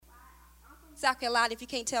South Carolina, if you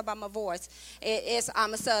can't tell by my voice.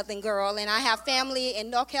 I'm a Southern girl, and I have family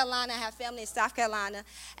in North Carolina. I have family in South Carolina.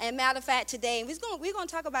 And matter of fact, today, we're going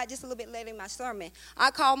to talk about just a little bit later in my sermon.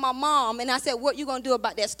 I called my mom, and I said, what you going to do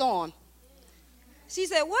about that storm? She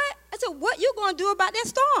said, what? I said, what you going to do about that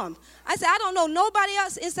storm? I said, I don't know nobody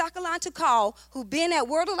else in South Carolina to call who been at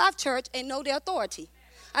Word of Life Church and know their authority.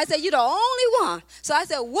 I said, you're the only one. So I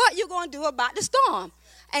said, what you going to do about the storm?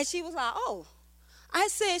 And she was like, oh.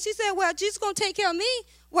 She said, well, Jesus going to take care of me.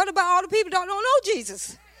 What about all the people that don't know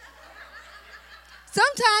Jesus?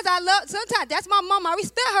 Sometimes that's my mama. I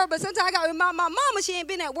respect her, but sometimes I got to remind my mama she ain't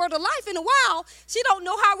been at Word of Life in a while. She don't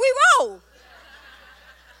know how we roll.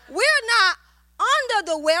 We're not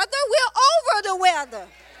under the weather. We're over the weather.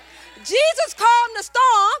 Jesus calmed the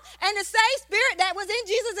storm, and the same spirit that was in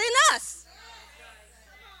Jesus in us.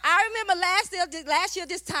 I remember last year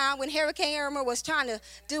this time when Hurricane Irma was trying to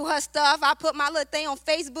do her stuff, I put my little thing on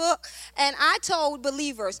Facebook, and I told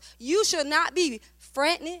believers, you should not be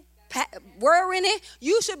fretting, worrying it.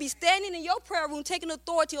 You should be standing in your prayer room taking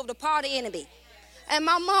authority over the power of the enemy. And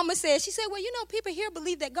my mama said, well, you know, people here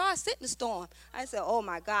believe that God sent the storm. I said, oh,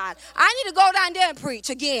 my God. I need to go down there and preach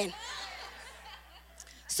again.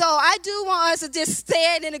 So I do want us to just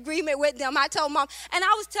stand in agreement with them. I told Mom, and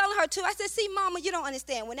I was telling her, too, I said, see, Mama, you don't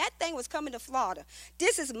understand. When that thing was coming to Florida,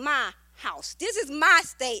 this is my house. This is my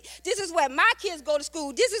state. This is where my kids go to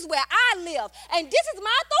school. This is where I live. And this is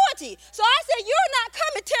my authority. So I said, you're not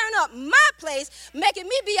coming tearing up my place, making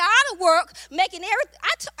me be out of work, making everything.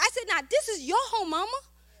 I said, now, this is your home, Mama.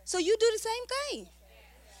 So you do the same thing.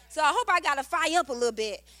 So I hope I got to fire up a little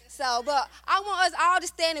bit. But I want us all to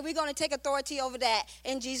stand, and we're going to take authority over that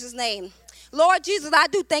in Jesus' name. Lord Jesus, I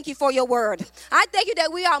do thank you for your word. I thank you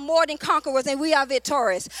that we are more than conquerors and we are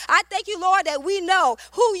victorious. I thank you, Lord, that we know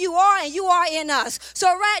who you are and you are in us. So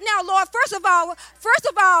right now, Lord, first of all,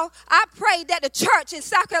 I pray that the church in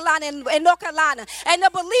South Carolina and North Carolina and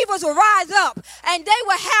the believers will rise up and they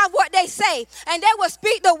will have what they say and they will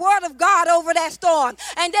speak the word of God over that storm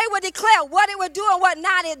and they will declare what it will do and what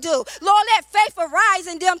not it do. Lord, let faith arise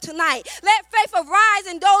in them tonight. Let faith arise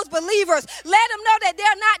in those believers. Let them know that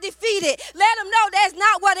they're not defeated. Let them know that's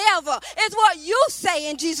not whatever. It's what you say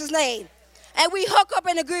in Jesus' name. And we hook up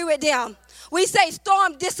and agree with them. We say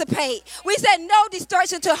storm dissipate. We say no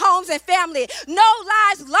destruction to homes and family. No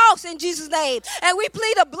lives lost in Jesus' name. And we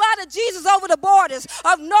plead the blood of Jesus over the borders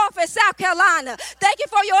of North and South Carolina. Thank you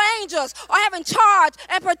for your angels are having charge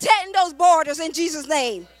and protecting those borders in Jesus'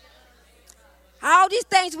 name. All these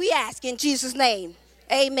things we ask in Jesus' name.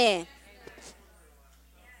 Amen.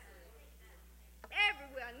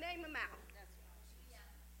 Everywhere, name them out.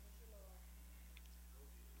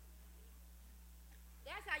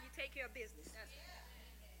 That's how you take care of business.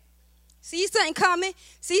 See something coming,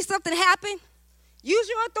 see something happen, use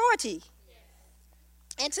your authority.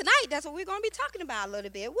 And tonight, that's what we're going to be talking about a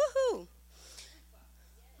little bit. Woohoo.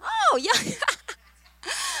 Oh, yeah.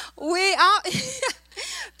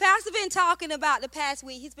 Pastor been talking about the past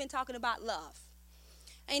week, he's been talking about love.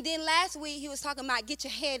 And then last week, he was talking about get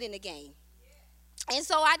your head in the game. And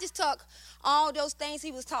so I just took all those things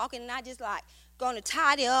he was talking, and I just going to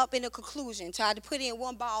tie it up in a conclusion, try to put in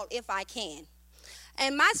one ball if I can.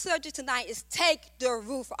 And my subject tonight is take the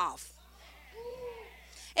roof off.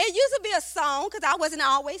 It used to be a song because I wasn't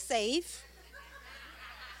always saved.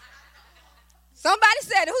 Somebody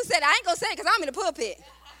said it. Who said it? I ain't going to say it because I'm in the pulpit.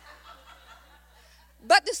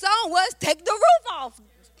 But the song was take the roof off.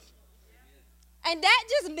 And that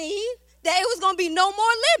just means that it was going to be no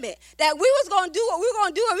more limit. That we was going to do what we were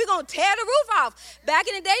going to do and we were going to tear the roof off. Back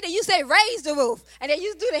in the day, they used to say raise the roof. And they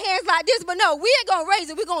used to do the hands like this. But no, we ain't going to raise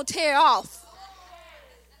it. We're going to tear off.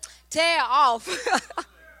 Tear off.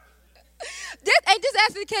 This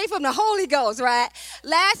actually came from the Holy Ghost, right?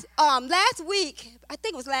 Last week, I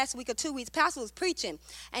think it was last week or 2 weeks, Pastor was preaching,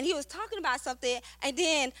 and he was talking about something, and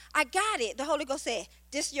then I got it. The Holy Ghost said,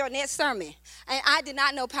 this is your next sermon. And I did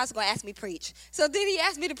not know Pastor was going to ask me to preach. So then he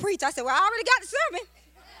asked me to preach. I said, well, I already got the sermon.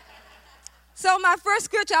 So my first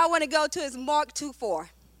scripture I want to go to is Mark 2:4.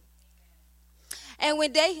 And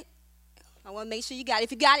I want to make sure you got it.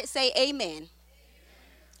 If you got it, say amen.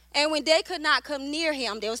 And when they could not come near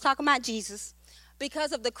him, they was talking about Jesus,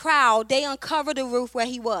 because of the crowd, they uncovered the roof where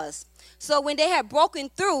he was. So when they had broken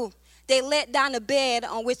through, they let down the bed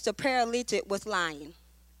on which the paralytic was lying.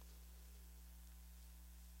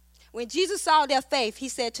 When Jesus saw their faith, he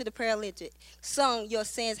said to the paralytic, son, your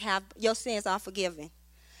sins are forgiven.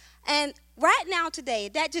 And right now today,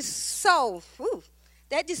 that just so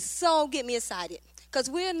get me excited. Because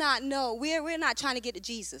we're not trying to get to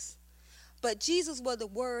Jesus. But Jesus was the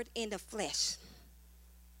word in the flesh.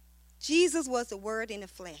 Jesus was the word in the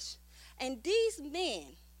flesh. And these men,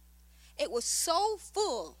 it was so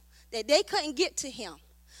full that they couldn't get to him.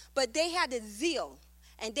 But they had the zeal,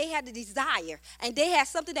 and they had the desire, and they had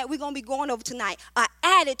something that we're going to be going over tonight, an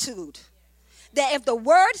attitude. That if the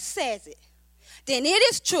word says it, then it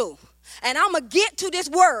is true. And I'm going to get to this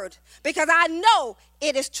word because I know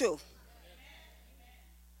it is true.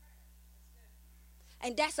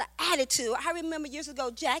 And that's an attitude. I remember years ago,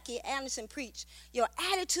 Jackie Anderson preached, your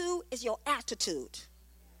attitude is your attitude.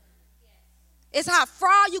 It's how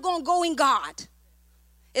far you're going to go in God.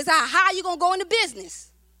 It's how high you're going to go in the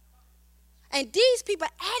business. And these people's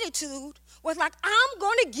attitude was like, I'm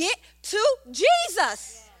going to get to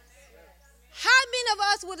Jesus. How many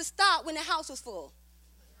of us would have stopped when the house was full?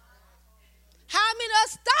 How many of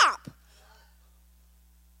us stopped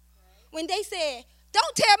when they said,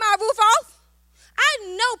 don't tear my roof off?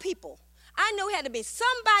 I know people. I know had to be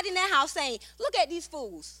somebody in that house saying, look at these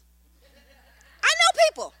fools. I know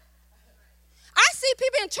people. I see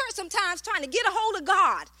people in church sometimes trying to get a hold of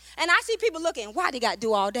God. And I see people looking, why they got to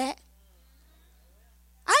do all that?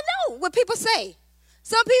 I know what people say.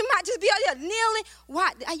 Some people might just be out there kneeling.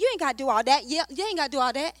 Why? You ain't got to do all that. Yeah, you ain't got to do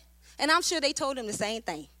all that. And I'm sure they told them the same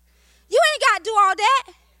thing. You ain't got to do all that.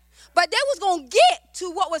 But they was going to get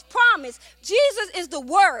to what was promised. Jesus is the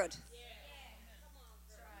word.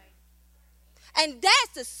 And that's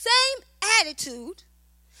the same attitude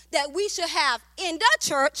that we should have in the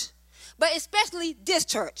church, but especially this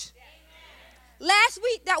church. Last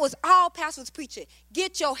week, that was all pastors preaching.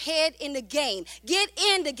 Get your head in the game. Get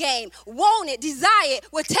in the game. Want it, desire it,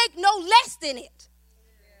 will take no less than it.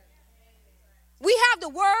 We have the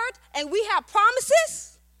word and we have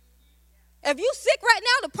promises. If you sick right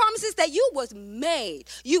now, the promises that you was made.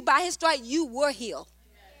 You by his stripes, you were healed.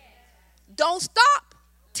 Don't stop.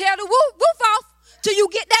 Tear the roof off till you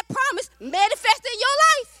get that promise manifested in your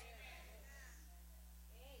life.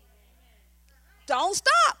 Don't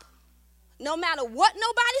stop. No matter what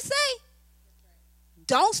nobody say,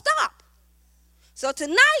 don't stop. So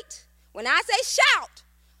tonight, when I say shout,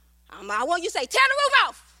 I want you to say, tear the roof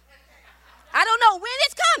off. I don't know when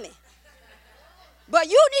it's coming, but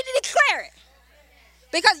you need to declare it.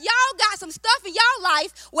 Because y'all got some stuff in y'all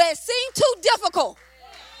life where it seemed too difficult.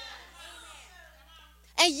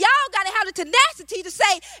 And y'all got to have the tenacity to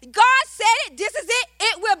say, God said it, this is it,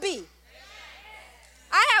 it will be.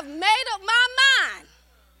 I have made up my mind.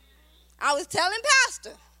 I was telling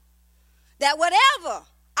Pastor that whatever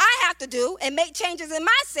I have to do and make changes in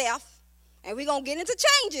myself, and we're going to get into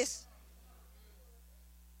changes.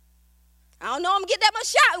 I don't know I'm going to get that much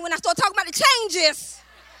shouting when I start talking about the changes.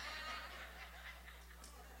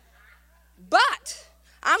 But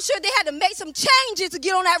I'm sure they had to make some changes to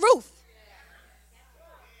get on that roof.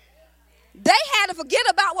 They had to forget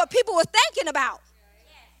about what people were thinking about.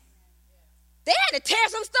 They had to tear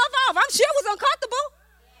some stuff off. I'm sure it was uncomfortable.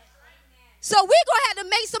 So we're going to have to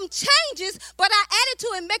make some changes, but our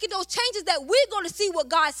attitude in making those changes that we're going to see what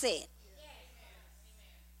God said.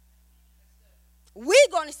 We're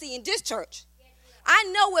going to see in this church.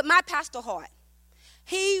 I know with my pastor heart,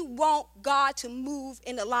 he wants God to move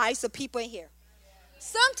in the lives of people in here.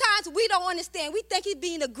 Sometimes we don't understand. We think he's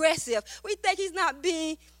being aggressive. We think he's not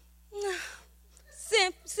being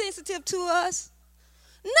sensitive to us.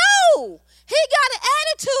 No, he got an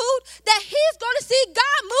attitude that he's going to see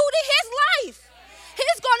God move in his life.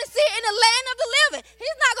 He's going to see it in the land of the living.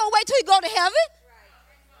 He's not going to wait till he go to heaven.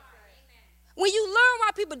 When you learn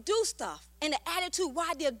why people do stuff and the attitude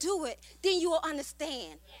why they'll do it, then you will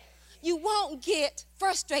understand. You won't get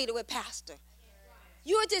frustrated with pastor.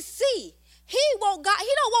 You will just see. He don't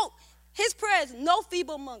want his prayers, no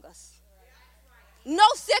feeble among us. No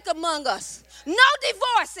sick among us. No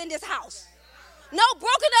divorce in this house. No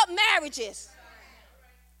broken up marriages.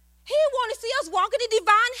 He wants to see us walking in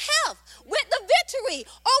divine health with the victory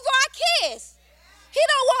over our kids. He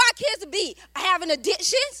don't want our kids to be having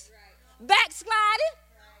addictions, backsliding.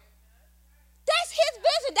 That's his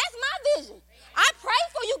vision. That's my vision. I pray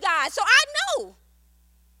for you guys, so I know.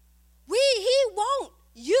 He wants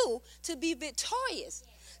you to be victorious.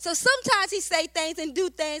 So sometimes he say things and do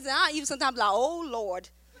things, and I even sometimes like, oh, Lord.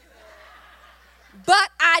 But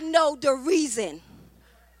I know the reason.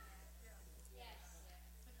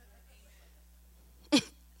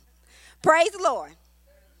 Praise the Lord.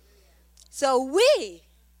 So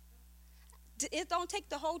it don't take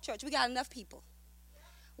the whole church. We got enough people.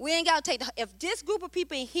 We ain't got to take if this group of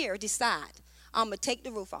people in here decide, I'm going to take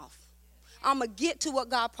the roof off. I'm going to get to what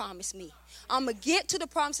God promised me. I'm going to get to the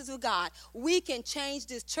promises of God. We can change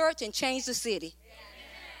this church and change the city.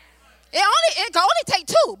 It can only take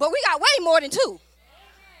two, but we got way more than two.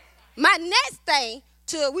 My next thing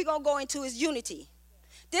we're going to go into is unity.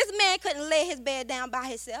 This man couldn't lay his bed down by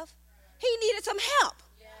himself. He needed some help.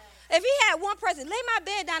 If he had one person lay my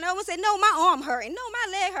bed down, I would say, no, my arm hurting, no, my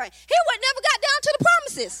leg hurting. He would never got down to the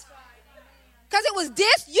promises because it was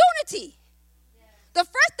disunity. The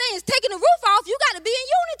first thing is taking the roof off. You got to be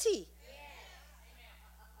in unity.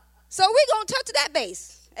 So we're going to touch that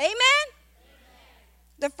base. Amen?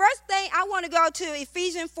 The first thing I want to go to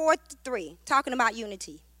Ephesians 4:3, talking about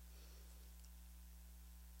unity.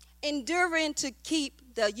 Enduring to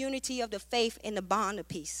keep the unity of the faith in the bond of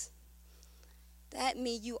peace. That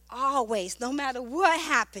means you always, no matter what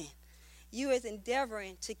happened, you is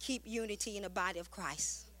endeavoring to keep unity in the body of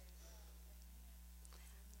Christ.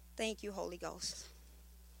 Thank you, Holy Ghost.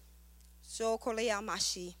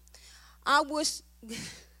 I wish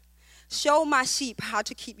show my sheep how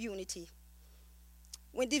to keep unity.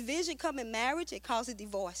 When division comes in marriage, it causes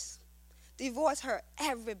divorce. Divorce hurt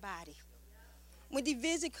everybody. When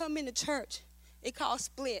division comes in the church, it causes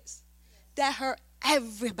splits. That hurt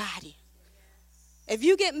everybody. If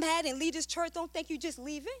you get mad and leave this church, don't think you're just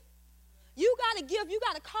leaving. You got to give, you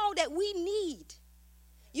got to call that we need.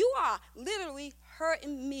 You are literally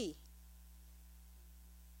hurting me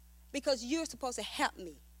because you're supposed to help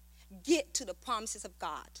me get to the promises of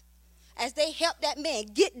God. As they help that man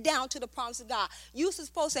get down to the promise of God, you're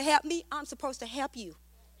supposed to help me, I'm supposed to help you.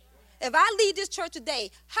 If I leave this church today,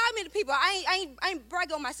 how many people, I ain't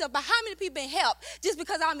bragging on myself, but how many people been helped just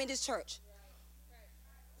because I'm in this church?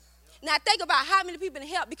 Now think about how many people been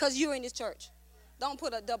helped because you're in this church. Don't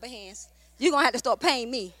put up double hands. You're going to have to start paying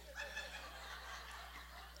me.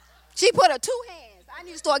 She put up 2 hands. I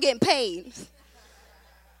need to start getting paid.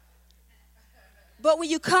 But when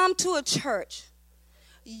you come to a church,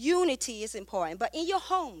 unity is important. But in your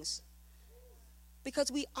homes,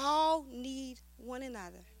 because we all need one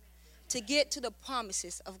another to get to the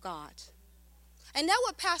promises of God. And that's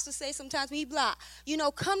what pastors say sometimes when he be like,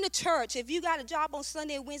 come to church. If you got a job on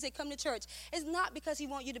Sunday and Wednesday, come to church. It's not because he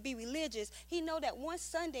want you to be religious. He know that one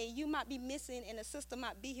Sunday you might be missing and a sister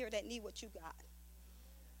might be here that need what you got.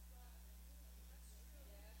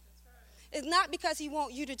 It's not because he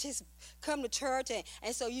want you to just come to church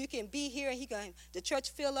and so you can be here and the church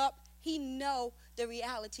fill up. He know the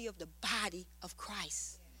reality of the body of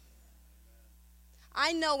Christ.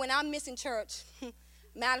 I know when I'm missing church,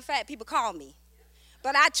 matter of fact, people call me.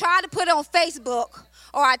 But I try to put it on Facebook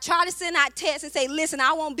or I try to send out texts and say, listen,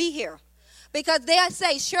 I won't be here. Because they'll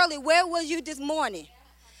say, Shirley, where was you this morning?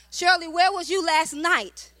 Shirley, where was you last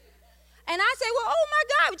night? And I say, well, oh my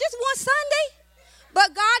God, just one Sunday?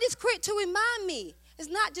 But God is quick to remind me, it's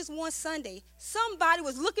not just one Sunday. Somebody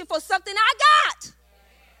was looking for something I got.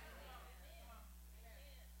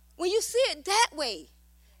 When you see it that way,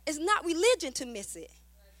 it's not religion to miss it.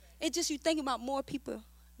 It's just you thinking about more people,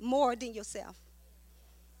 more than yourself.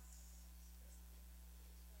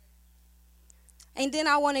 And then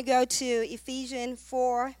I want to go to Ephesians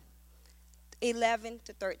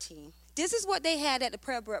 4:11-13. This is what they had at the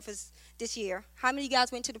prayer breakfast this year. How many of you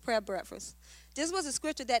guys went to the prayer breakfast? This was a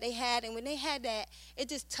scripture that they had, and when they had that, it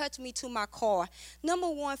just touched me to my core. Number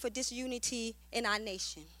one, for disunity in our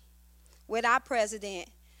nation, with our president,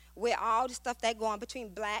 with all the stuff that going on between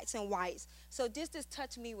blacks and whites. So this just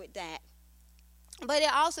touched me with that. But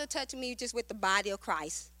it also touched me just with the body of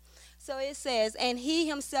Christ. So it says, and he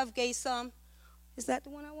himself gave some. Is that the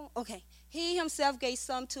one I want? Okay. He himself gave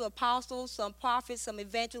some to apostles, some prophets, some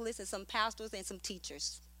evangelists, and some pastors, and some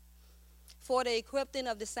teachers, for the equipping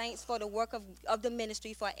of the saints, for the work of the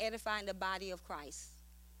ministry, for edifying the body of Christ,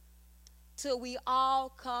 till we all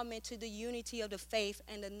come into the unity of the faith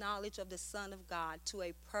and the knowledge of the Son of God, to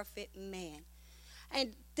a perfect man.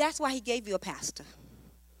 And that's why he gave you a pastor.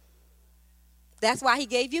 That's why he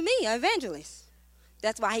gave you me, an evangelist.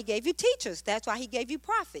 That's why he gave you teachers. That's why he gave you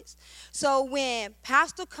prophets. So when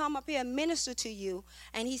pastor come up here and minister to you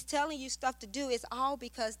and he's telling you stuff to do, it's all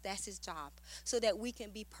because that's his job, so that we can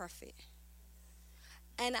be perfect.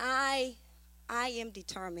 And I am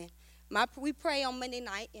determined. We pray on Monday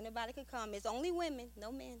night. Anybody can come. It's only women,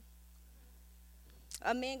 no men.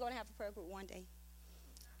 A man going to have a prayer group one day.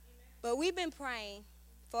 But we've been praying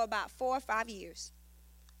for about 4 or 5 years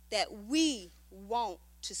that we want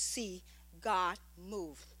to see God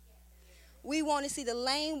move. We want to see the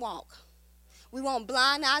lame walk. We want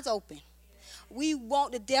blind eyes open. We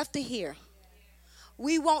want the deaf to hear.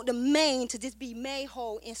 We want the maimed to just be made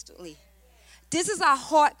whole instantly. This is our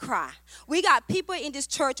heart cry. We got people in this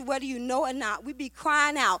church, whether you know or not, we be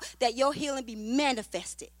crying out that your healing be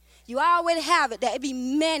manifested. You already have it, that it be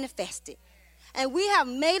manifested. And we have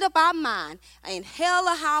made up our mind, in hell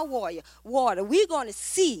or high water, we're going to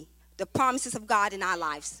see the promises of God in our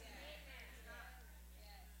lives.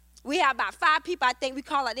 We have about 5 people, I think, we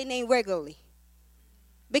call out their name regularly.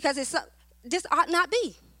 Because this ought not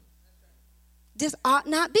be. This ought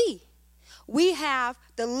not be. We have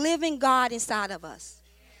the living God inside of us.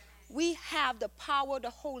 We have the power of the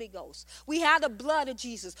Holy Ghost. We have the blood of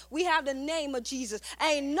Jesus. We have the name of Jesus.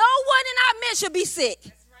 Ain't no one in our midst should be sick.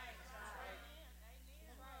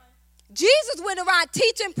 Jesus went around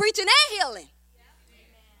teaching, preaching, and healing.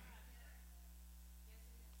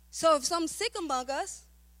 So if something's sick among us,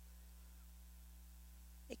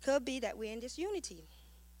 it could be that we're in disunity,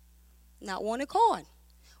 not one accord.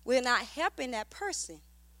 We're not helping that person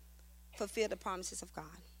fulfill the promises of God.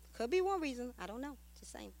 Could be one reason. I don't know.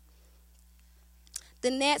 Just saying.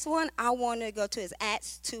 The next one I want to go to is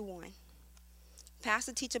Acts 2:1.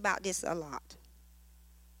 Pastor teach about this a lot.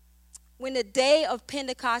 When the day of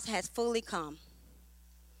Pentecost has fully come,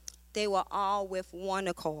 they were all with one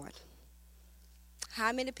accord.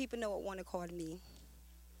 How many people know what one accord means?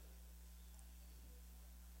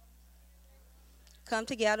 Come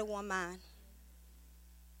together, one mind.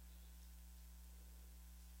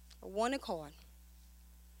 One accord.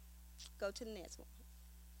 Go to the next one.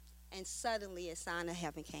 And suddenly a sign of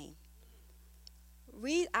heaven came.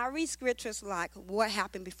 I read scriptures like what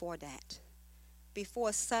happened before that.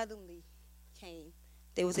 Before suddenly came,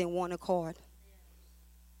 they was in one accord.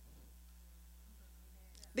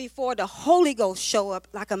 Before the Holy Ghost showed up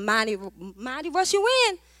like a mighty rushing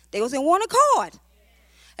wind, they was in one accord.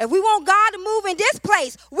 If we want God to move in this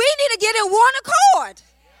place, we need to get in one accord.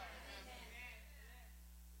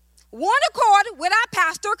 One accord with our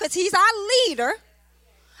pastor because he's our leader.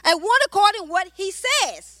 And one accord in what he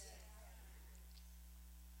says.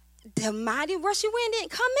 The mighty rushing wind didn't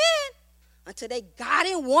come in until they got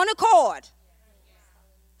in one accord.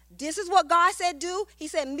 This is what God said do. He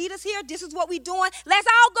said, meet us here. This is what we're doing. Let's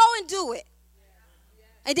all go and do it.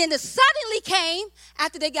 And then the suddenly came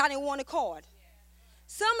after they got in one accord.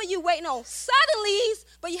 Some of you waiting on suddenlies,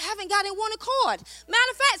 but you haven't got in one accord.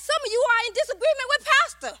 Matter of fact, some of you are in disagreement with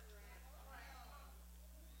pastor.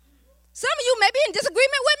 Some of you may be in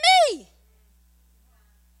disagreement with me.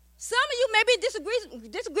 Some of you may be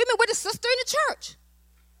in disagreement with a sister in the church.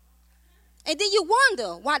 And then you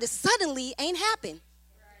wonder why the suddenly ain't happened.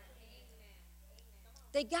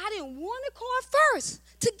 They got in one accord first,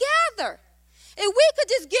 together. If we could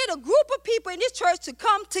just get a group of people in this church to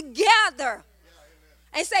come together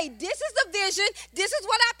and say, this is the vision, this is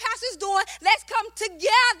what our pastor's doing, let's come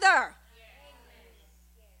together.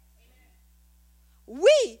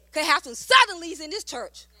 We could have some suddenlies in this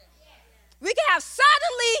church. We can have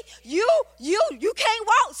suddenly you can't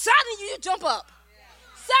walk, suddenly you jump up.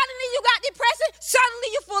 Suddenly you got depression, suddenly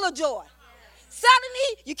you're full of joy.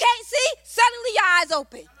 Suddenly you can't see, suddenly your eyes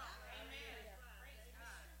open.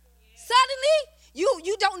 Suddenly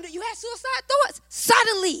you have suicide thoughts,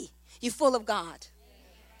 suddenly you're full of God.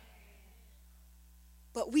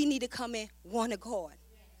 But we need to come in one accord.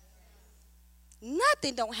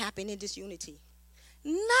 Nothing don't happen in this unity.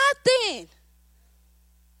 Nothing.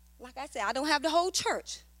 Like I said, I don't have the whole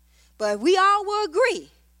church. But we all will agree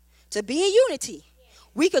to be in unity.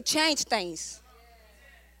 We could change things.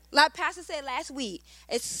 Like Pastor said last week,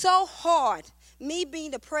 it's so hard, me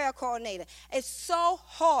being the prayer coordinator, it's so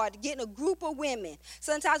hard getting a group of women.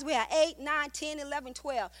 Sometimes we have 8, 9, 10, 11,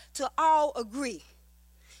 12 to all agree.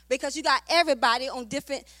 Because you got everybody on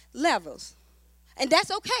different levels. And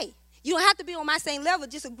that's okay. You don't have to be on my same level,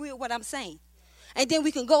 just agree with what I'm saying. And then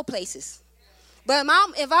we can go places. But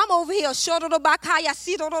if I'm over here, and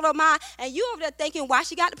you over there thinking, why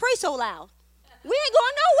she got to pray so loud? We ain't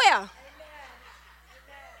going nowhere.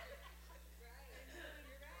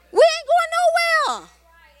 We ain't going nowhere.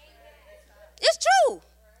 It's true.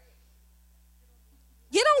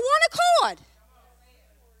 Get on one accord.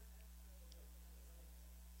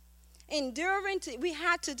 We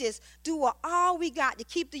have to just do all we got to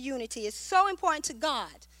keep the unity. It's so important to God.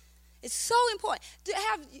 It's so important.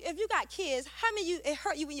 If you got kids, how many of you, it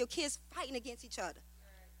hurt you when your kids fighting against each other?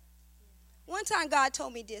 One time God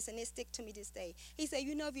told me this, and it stick to me this day. He said,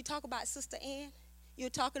 if you talk about Sister Ann, you're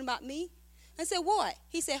talking about me? I said, what?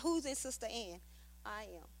 He said, who's in Sister Ann? I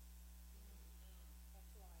am.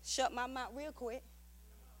 Shut my mouth real quick.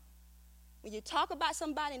 When you talk about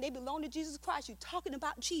somebody and they belong to Jesus Christ, you're talking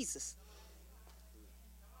about Jesus.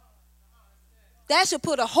 That should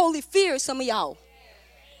put a holy fear in some of y'all.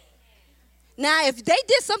 Now, if they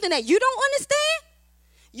did something that you don't understand,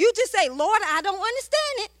 you just say, Lord, I don't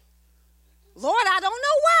understand it. Lord, I don't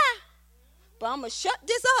know why. But I'm going to shut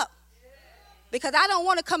this up. Because I don't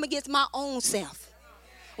want to come against my own self.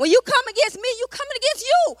 When you come against me, you coming against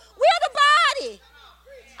you. We're the body.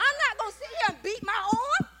 I'm not going to sit here and beat my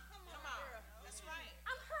arm.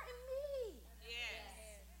 I'm hurting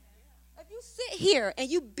here and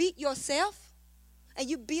you beat yourself and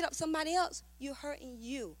you beat up somebody else, you're hurting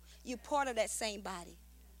you. You're part of that same body.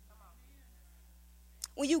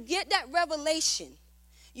 When you get that revelation,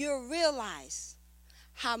 you'll realize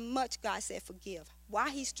how much God said forgive. Why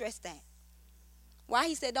he stressed that. Why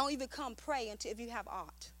he said don't even come pray until if you have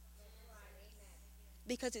art.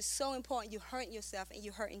 Because it's so important. You're hurting yourself and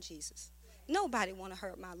you're hurting Jesus. Nobody want to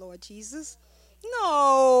hurt my Lord Jesus.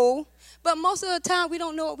 No. But most of the time we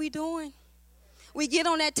don't know what we're doing. We get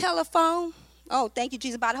on that telephone. Oh, thank you,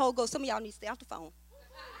 Jesus, by the Holy Ghost. Some of y'all need to stay off the phone.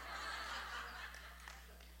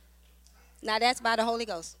 Now that's by the Holy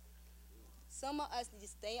Ghost. Some of us need to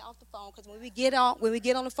stay off the phone because when we get on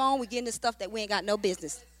the phone, we get into stuff that we ain't got no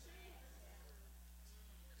business.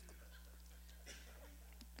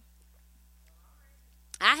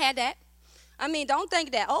 I had that. I mean, don't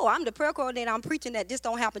think that, oh, I'm the prayer coordinator, I'm preaching that this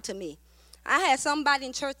don't happen to me. I had somebody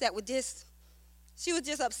in church that she was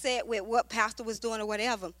just upset with what pastor was doing or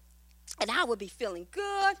whatever. And I would be feeling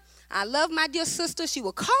good. I love my dear sister. She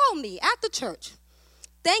would call me after church,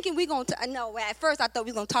 thinking we're going to, no, at first I thought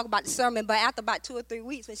we were going to talk about the sermon, but after about 2 or 3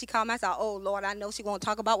 weeks when she called me, I said, oh, Lord, I know she's going to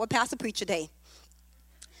talk about what pastor preached today.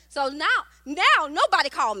 So now nobody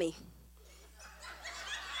called me.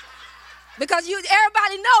 Because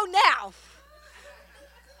everybody know now.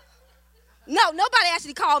 No, nobody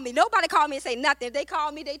actually called me. Nobody called me and say nothing. If they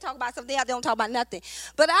call me, they talk about something else. They don't talk about nothing.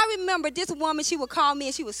 But I remember this woman, she would call me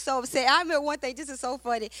and she was so upset. I remember one thing, this is so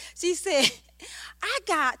funny. She said,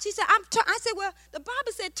 I said, well, the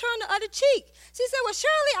Bible said turn the other cheek. She said, well,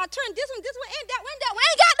 surely I turned this one, and that one,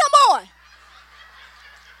 ain't got no more.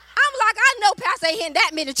 I'm like, I know Pastor ain't hitting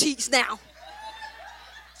that many cheeks now.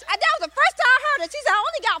 That was the first time I heard it. She said, I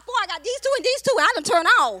only got 4. I got these 2 and these 2. I done turned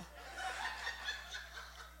all.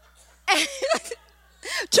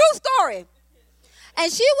 True story.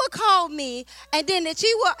 And she would call me, and then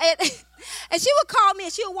she would call me,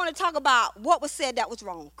 and she would want to talk about what was said that was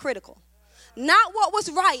wrong, critical. Not what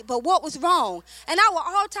was right, but what was wrong. And I would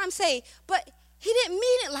all the time say, but he didn't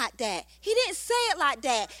mean it like that. He didn't say it like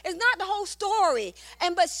that. It's not the whole story.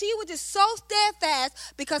 But she was just so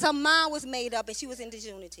steadfast because her mind was made up and she was in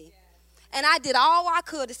disunity. And I did all I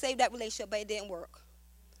could to save that relationship, but it didn't work.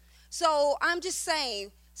 So I'm just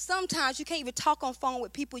saying, sometimes you can't even talk on phone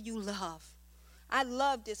with people you love. I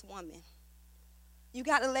love this woman. You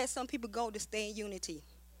got to let some people go to stay in unity.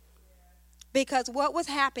 Because what was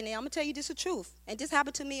happening, I'm going to tell you this the truth. And this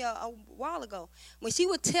happened to me a while ago. When she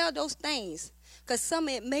would tell those things, because some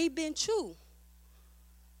of it may have been true,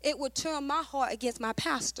 it would turn my heart against my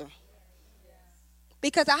pastor.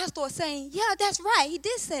 Because I started saying, yeah, that's right. He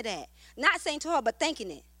did say that. Not saying to her, but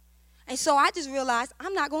thinking it. And so I just realized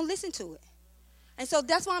I'm not going to listen to it. And so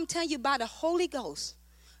that's why I'm telling you by the Holy Ghost.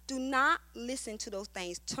 Do not listen to those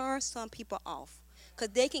things. Turn some people off. Because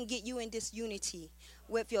they can get you in disunity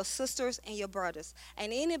with your sisters and your brothers.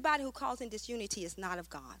 And anybody who calls in disunity is not of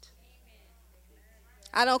God.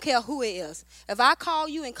 I don't care who it is. If I call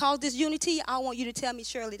you and cause disunity, I want you to tell me,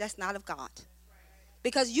 Shirley, that's not of God.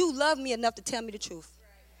 Because you love me enough to tell me the truth.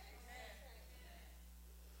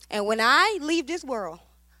 And when I leave this world,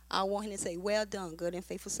 I want him to say, well done, good and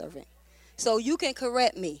faithful servant. So you can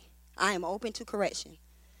correct me. I am open to correction.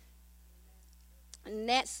 And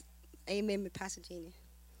that's, amen, Pastor Jeannie.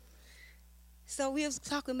 So we was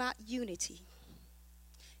talking about unity.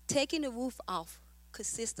 Taking the roof off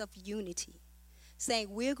consists of unity. Saying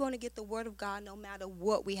we're going to get the word of God no matter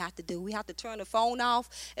what we have to do. We have to turn the phone off.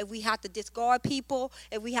 If we have to discard people.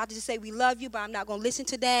 If we have to just say we love you, but I'm not going to listen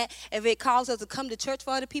to that. If it calls us to come to church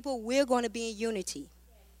for other people, we're going to be in unity.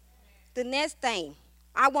 The next thing,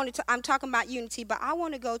 I'm talking about unity, but I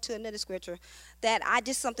want to go to another scripture that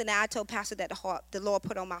something that I told Pastor that the Lord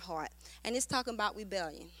put on my heart. And it's talking about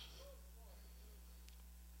rebellion.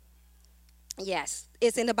 Yes,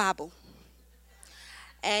 it's in the Bible.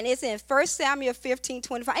 And it's in 1 Samuel 15:25.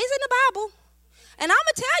 It's in the Bible. And I'm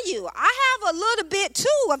going to tell you, I have a little bit,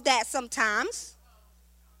 too, of that sometimes.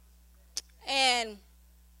 And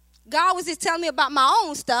God was just telling me about my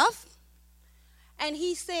own stuff. And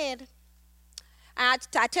he said, I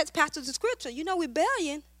text Pastor the scripture,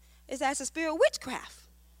 rebellion is as a spirit of witchcraft.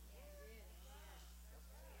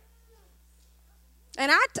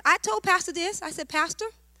 And I told Pastor this. I said, Pastor,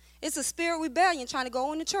 it's a spirit of rebellion trying to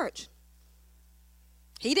go in the church.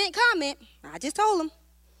 He didn't comment. I just told him.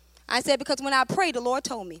 I said, because when I prayed, the Lord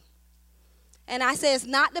told me. And I said, it's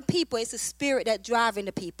not the people, it's the spirit that's driving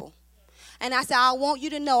the people. And I said, I want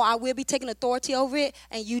you to know I will be taking authority over it,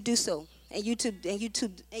 and you do so. And you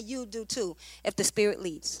do too, if the spirit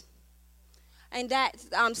leads. And that's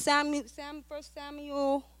 1 Samuel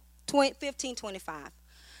 15:25.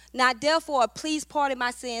 Now, therefore, please pardon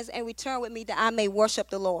my sins and return with me that I may worship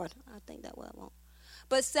the Lord. I think that's what I want.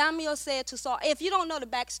 But Samuel said to Saul, if you don't know the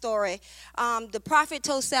backstory, the prophet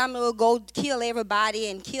told Samuel, go kill everybody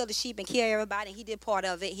and kill the sheep and kill everybody. And he did part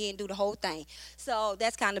of it. He didn't do the whole thing. So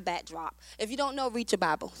that's kind of backdrop. If you don't know, read your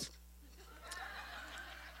Bibles.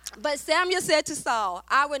 But Samuel said to Saul,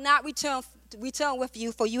 I will not return with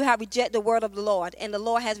you, for you have rejected the word of the Lord, and the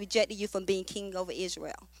Lord has rejected you from being king over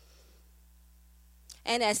Israel.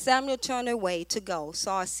 And as Samuel turned away to go,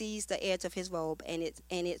 Saul seized the edge of his robe, and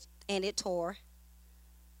it tore.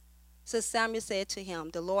 So Samuel said to him,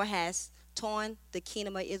 the Lord has torn the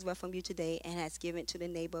kingdom of Israel from you today and has given it to the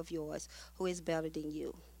neighbor of yours who is better than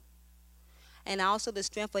you. And also the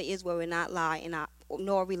strength of Israel will not lie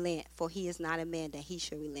nor relent, for he is not a man that he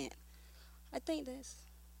should relent. I think this.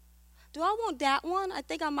 Do I want that one? I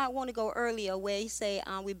think I might want to go earlier where he say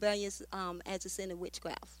rebellious as a sin of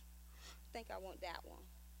witchcraft. I think I want that one.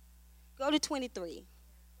 Go to 23.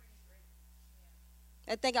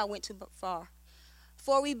 I think I went too far.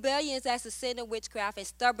 For rebellion is as a sin of witchcraft, and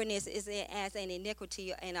stubbornness is as an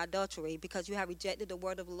iniquity and adultery, because you have rejected the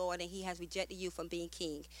word of the Lord, and he has rejected you from being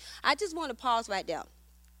king. I just want to pause right there.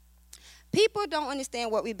 People don't understand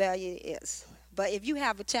what rebellion is, but if you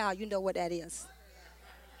have a child, you know what that is.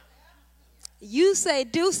 You say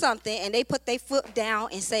do something, and they put their foot down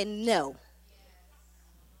and say no.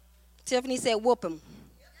 Tiffany said whoop him.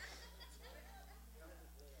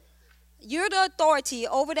 You're the authority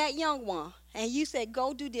over that young one. And you said,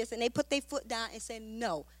 go do this. And they put their foot down and said,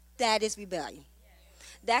 no, that is rebellion.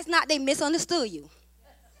 That's not they misunderstood you.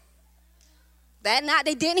 That's not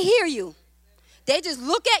they didn't hear you. They just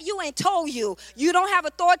look at you and told you, you don't have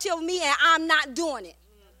authority over me and I'm not doing it.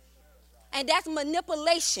 And that's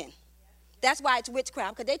manipulation. That's why it's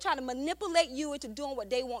witchcraft, because they try to manipulate you into doing what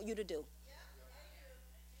they want you to do.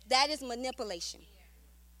 That is manipulation.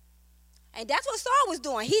 And that's what Saul was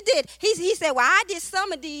doing. He said, well, I did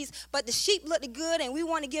some of these, but the sheep looked good, and we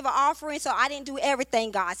want to give an offering, so I didn't do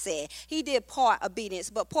everything God said. He did part obedience,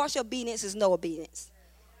 but partial obedience is no obedience.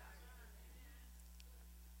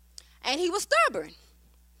 And he was stubborn.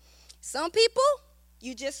 Some people,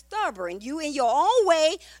 you just stubborn. You in your own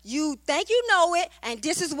way, you think you know it, and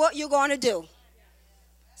this is what you're going to do.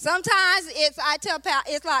 Sometimes it's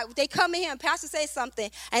like they come in here and pastor says something,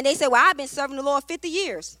 and they say, well, I've been serving the Lord 50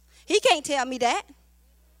 years. He can't tell me that.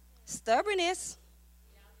 Stubbornness.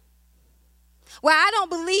 Well, I don't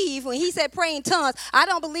believe when he said pray in tongues, I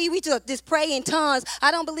don't believe we just pray in tongues.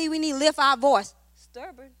 I don't believe we need to lift our voice.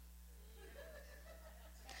 Stubborn.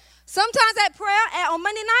 Sometimes at prayer on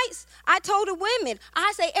Monday nights, I told the women,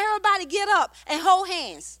 I say, everybody get up and hold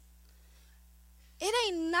hands. It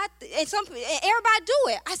ain't nothing. And everybody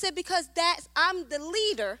do it. I said, because I'm the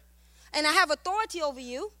leader and I have authority over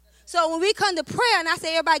you. So when we come to prayer and I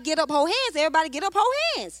say everybody get up, hold hands, everybody get up, hold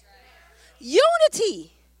hands.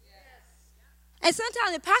 Unity. And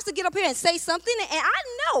sometimes the pastor get up here and say something, and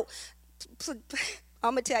I know,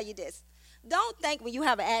 I'm going to tell you this. Don't think when you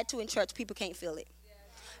have an attitude in church, people can't feel it.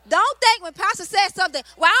 Don't think when pastor says something,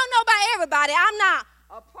 well, I don't know about everybody. I'm not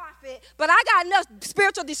a prophet, but I got enough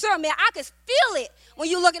spiritual discernment. I can feel it when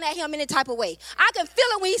you're looking at him in any type of way. I can feel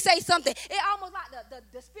it when he says something. It almost like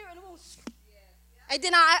the spirit of the room. And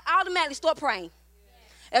then I automatically start praying.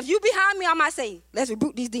 If you behind me, I might say, let's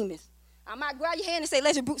rebuke these demons. I might grab your hand and say,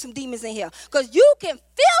 let's rebuke some demons in here. Because you can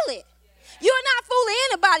feel it. You're not fooling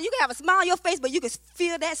anybody. You can have a smile on your face, but you can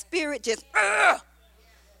feel that spirit just,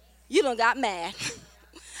 you done got mad.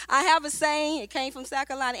 I have a saying, it came from South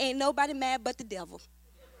Carolina, ain't nobody mad but the devil.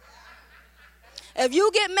 If you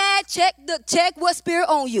get mad, check what spirit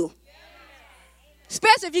on you.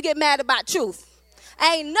 Especially if you get mad about truth.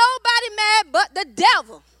 Ain't nobody mad but the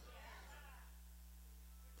devil.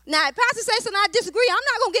 Now, if pastor says something I disagree, I'm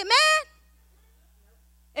not going to get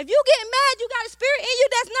mad. If you get mad, you got a spirit in you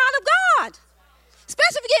that's not of God.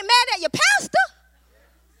 Especially if you get mad at your pastor.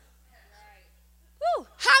 Woo.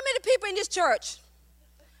 How many people in this church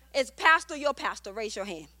is pastor your pastor? Raise your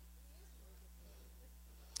hand.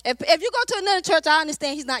 If you go to another church, I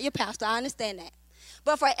understand he's not your pastor. I understand that.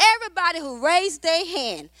 But for everybody who raised their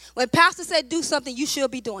hand, when pastor said do something, you should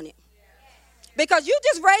be doing it. Because you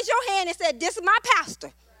just raised your hand and said, this is my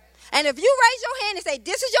pastor. And if you raise your hand and say,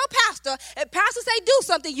 this is your pastor, if pastor say do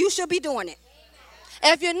something, you should be doing it.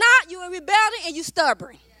 And if you're not, you're in rebellion and you're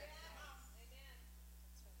stubborn.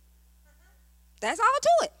 That's all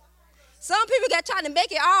to it. Some people got trying to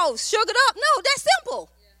make it all sugared up. No, that's simple.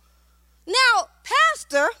 Now,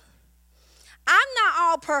 pastor, I'm not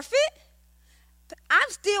all perfect. I'm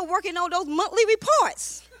still working on those monthly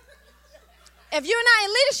reports. If you're not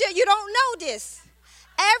in leadership, you don't know this.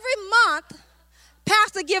 Every month,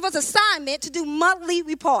 pastor give us assignment to do monthly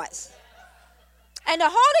reports. And the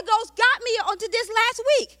Holy Ghost got me onto this last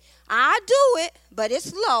week. I do it, but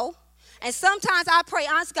it's slow. And sometimes I pray,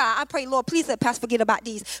 honest God, I pray, Lord, please let Pastor forget about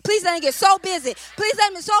these. Please let him get so busy. Please let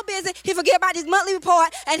him get so busy, he forget about this monthly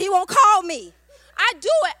report, and he won't call me. I do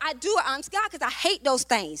it, honest God, because I hate those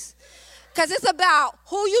things. Because it's about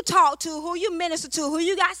who you talk to, who you minister to, who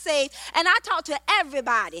you got saved. And I talk to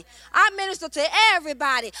everybody. I minister to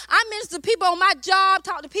everybody. I minister to people on my job,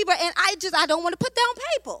 talk to people, and I don't want to put down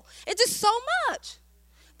people. It's just so much.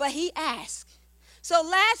 But he asked. So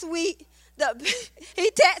last week,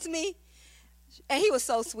 he texted me, and he was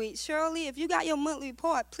so sweet. Shirley, if you got your monthly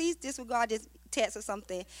report, please disregard this text or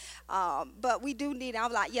something. But we do need it. I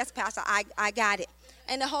was like, yes, Pastor, I got it.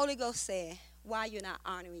 And the Holy Ghost said, why you're not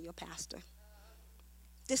honoring your pastor?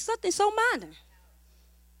 There's something so minor.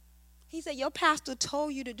 He said, your pastor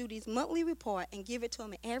told you to do this monthly report and give it to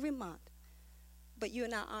him every month, but you're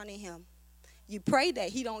not honoring him. You pray that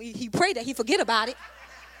he prayed that he forget about it.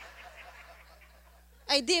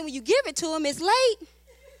 And then when you give it to him, it's late.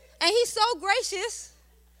 And he's so gracious.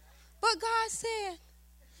 But God said,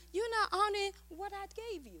 you're not honoring what I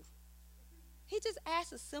gave you. He just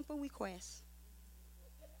asked a simple request.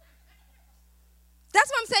 That's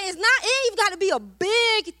what I'm saying. It ain't even got to be a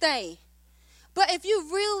big thing. But if you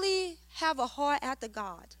really have a heart after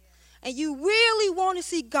God and you really want to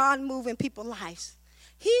see God move in people's lives,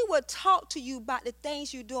 he will talk to you about the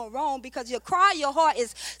things you're doing wrong, because your cry, your heart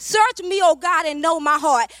is, search me, oh God, and know my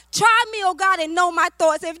heart. Try me, oh God, and know my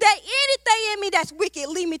thoughts. If there's anything in me that's wicked,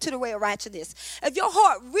 lead me to the way of righteousness. If your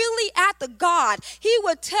heart really after God, he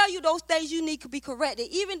will tell you those things you need to be corrected,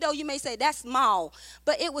 even though you may say that's small.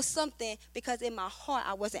 But it was something, because in my heart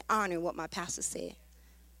I wasn't honoring what my pastor said.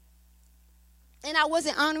 And I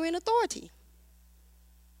wasn't honoring authority.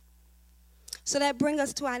 So that brings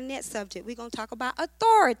us to our next subject. We're going to talk about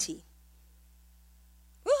authority.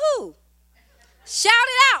 Woohoo! Shout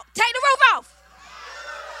it out. Take the roof off.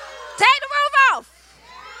 Take the roof off.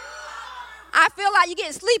 I feel like you're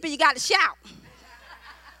getting sleepy. You got to shout.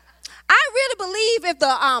 I really believe if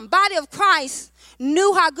the body of Christ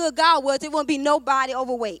knew how good God was, there wouldn't be nobody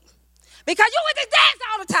overweight. Because you would just dance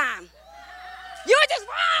all the time. You would just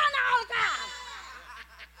run all the time.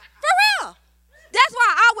 For real. That's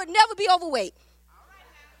why I would never be overweight.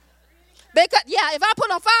 Because, yeah, if I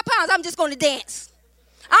put on 5 pounds, I'm just going to dance.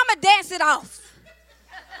 I'm going to dance it off.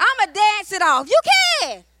 I'm going to dance it off. You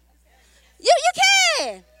can. You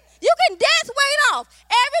can. You can dance weight off.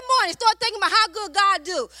 Every morning, start thinking about how good God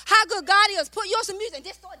do, how good God is. Put you on some music and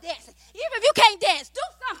just start dancing. Even if you can't dance, do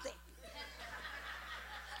something.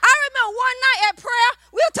 I remember one night at prayer,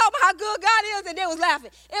 we were talking about how good God is, and they was laughing.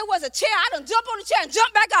 It was a chair. I done jump on the chair and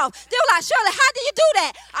jump back off. They were like, Shirley, how did you do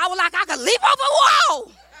that? I was like, I could leap over a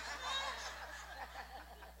wall.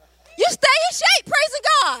 You stay in shape, praising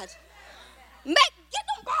God. Get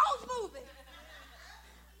them bones moving.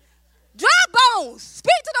 Dry bones.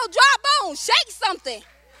 Speak to those dry bones. Shake something.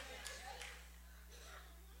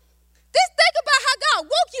 Just think about how God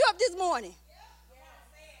woke you up this morning.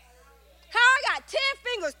 How I got 10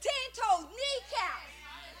 fingers, 10 toes, kneecaps.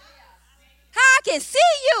 How I can see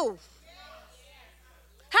you.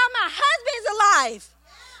 How my husband's alive.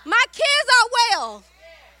 My kids are well.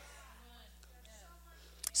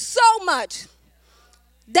 So much.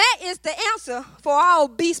 That is the answer for our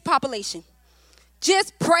obese population.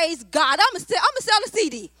 Just praise God. I'm going to sell a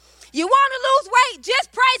CD. You want to lose weight?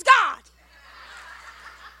 Just praise God.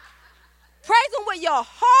 Praise him with your whole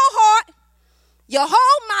heart, your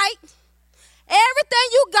whole might,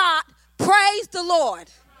 everything you got. Praise the Lord.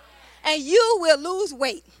 And you will lose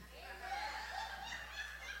weight.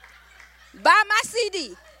 Buy my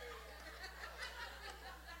CD.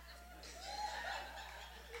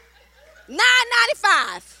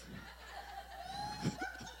 $9.95.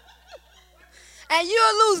 And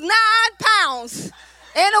you'll lose 9 pounds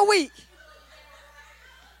in a week.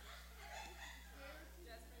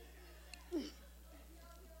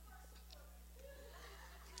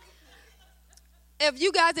 If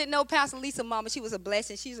you guys didn't know Pastor Lisa mama, she was a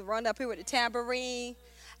blessing. She used to run up here with the tambourine,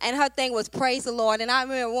 and her thing was praise the Lord. And I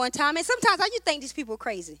remember one time, and sometimes I used to think these people were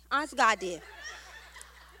crazy. Honest God did.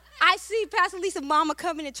 I see Pastor Lisa mama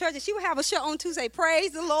coming to church, and she would have a shirt on too, say,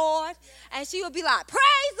 praise the Lord. And she would be like,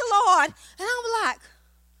 praise the Lord. And I was like,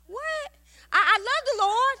 what? I love the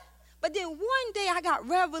Lord. But then one day I got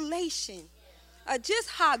revelation of just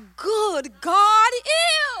how good God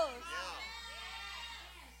is.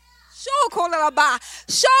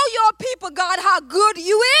 Show your people, God, how good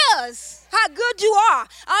you is. How good you are.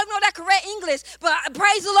 I don't know that correct English, but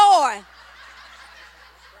praise the Lord.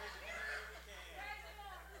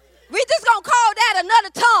 We just going to call that another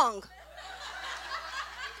tongue.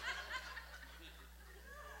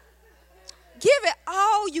 Give it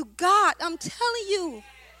all you got. I'm telling you.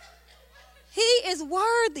 He is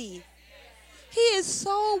worthy. He is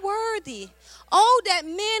so worthy. Oh, that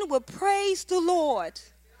men would praise the Lord.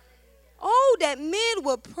 Oh, that men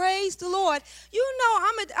would praise the Lord. You know,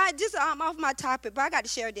 I'm off my topic, but I got to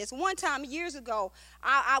share this. One time, years ago,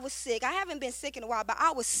 I was sick. I haven't been sick in a while, but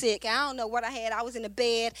I was sick. I don't know what I had. I was in the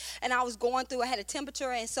bed, and I was going through. I had a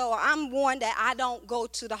temperature, and so I'm one that I don't go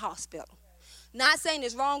to the hospital. Not saying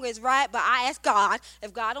it's wrong or it's right, but I ask God.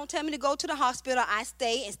 If God don't tell me to go to the hospital, I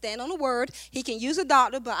stay and stand on the word. He can use a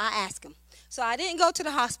doctor, but I ask him. So I didn't go to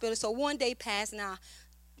the hospital. So one day passed, and I,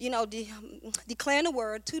 declaring the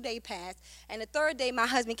word, 2 days passed. And the third day, my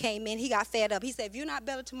husband came in. He got fed up. He said, if you're not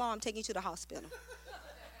better tomorrow, I'm taking you to the hospital.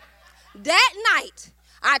 That night,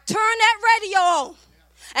 I turned that radio on.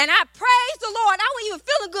 And I praised the Lord. I wasn't even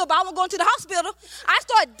feeling good, but I was going to the hospital. I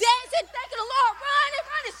started dancing, thanking the Lord, running,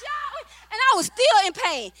 shouting, and I was still in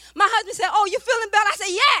pain. My husband said, oh, you feeling better? I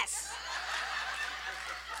said, yes.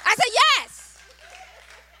 I said, yes.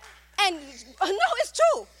 And no, it's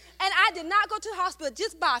true. And I did not go to the hospital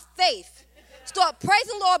just by faith. Start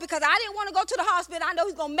praising the Lord because I didn't want to go to the hospital. I know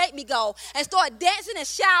he's going to make me go. And start dancing and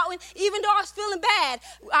shouting. Even though I was feeling bad,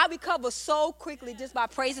 I recovered so quickly just by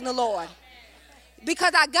praising the Lord.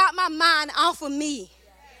 Because I got my mind off of me.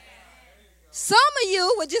 Some of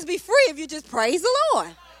you would just be free if you just praise the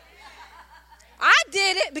Lord. I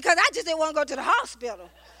did it because I just didn't want to go to the hospital.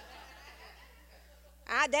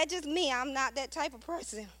 That's just me. I'm not that type of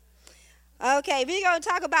person. Okay, we're going to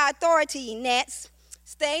talk about authority next.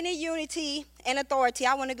 Staying in unity and authority.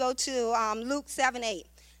 I want to go to Luke 7:8.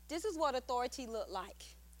 This is what authority looked like.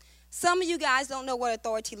 Some of you guys don't know what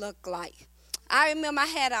authority looked like. I remember I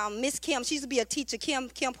had Miss Kim. She used to be a teacher, Kim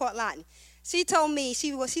Portland. She told me,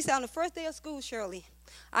 she said, on the first day of school, Shirley,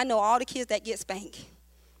 I know all the kids that get spanked.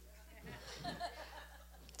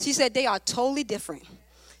 She said, they are totally different.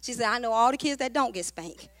 She said, I know all the kids that don't get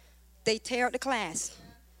spanked. They tear up the class.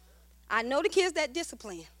 I know the kids that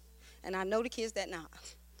discipline, and I know the kids that not.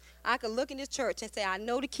 I could look in this church and say, I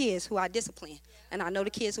know the kids who are disciplined, and I know the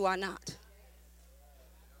kids who are not.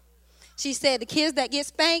 She said, the kids that get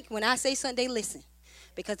spanked, when I say something, they listen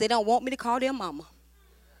because they don't want me to call their mama.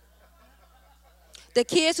 The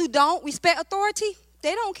kids who don't respect authority,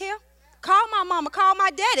 they don't care. Call my mama, call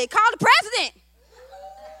my daddy, call the president.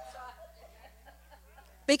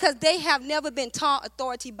 Because they have never been taught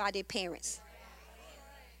authority by their parents.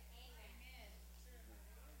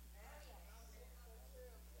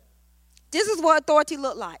 This is what authority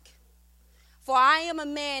looked like. For I am a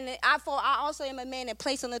man, I also am a man that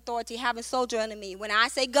placed on authority, having soldier under me. When I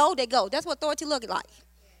say go, they go. That's what authority looks like.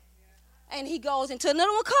 And he goes, until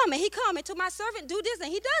another one come, and he come, and to my servant do this, and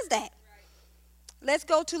he does that. Let's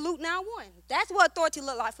go to Luke 9:1. That's what authority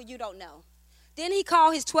look like for you don't know. Then he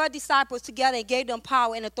called his 12 disciples together and gave them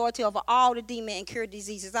power and authority over all the demons and cured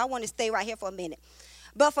diseases. I want to stay right here for a minute.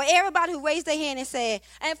 But for everybody who raised their hand and said,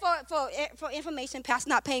 and for information, Pastor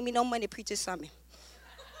not paying me no money to preach this sermon.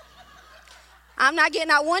 I'm not getting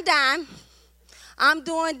out one dime. I'm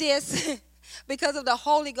doing this because of the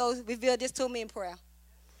Holy Ghost revealed this to me in prayer.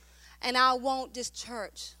 And I want this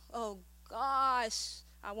church, oh gosh,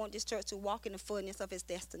 I want this church to walk in the fullness of its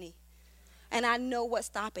destiny. And I know what's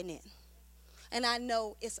stopping it. And I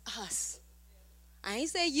know it's us. I ain't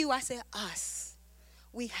say you, I said us.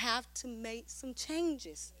 We have to make some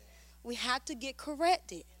changes. We have to get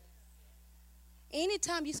corrected.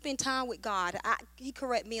 Anytime you spend time with God, he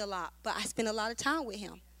correct me a lot, but I spend a lot of time with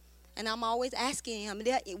him. And I'm always asking him,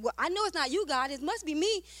 I know it's not you, God, it must be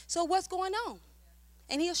me, so what's going on?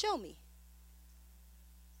 And he'll show me.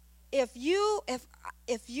 If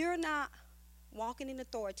you're not walking in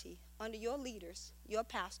authority under your leaders, your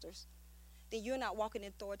pastors, then you're not walking in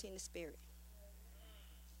authority in the spirit.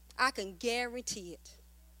 I can guarantee it.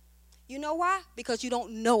 You know why? Because you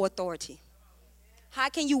don't know authority. How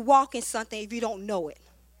can you walk in something if you don't know it?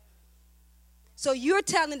 So you're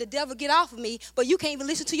telling the devil, get off of me, but you can't even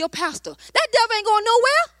listen to your pastor. That devil ain't going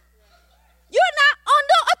nowhere. You're not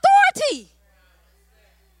under authority.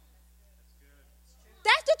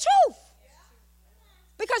 That's the truth.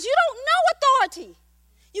 Because you don't know authority.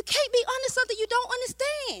 You can't be under something you don't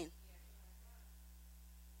understand.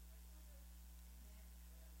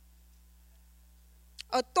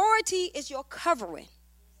 Authority is your covering.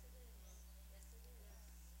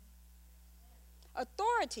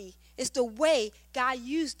 Authority is the way God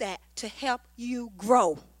used that to help you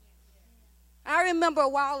grow. I remember a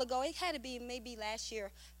while ago, it had to be maybe last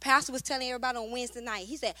year, Pastor was telling everybody on Wednesday night,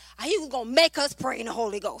 he said, he was going to make us pray in the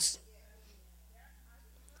Holy Ghost.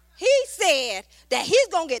 he said that he's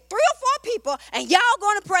going to get 3 or 4 people, and y'all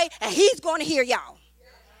going to pray, and he's going to hear y'all.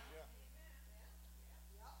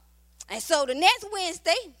 And so the next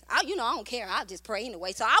Wednesday, I don't care. I'll just pray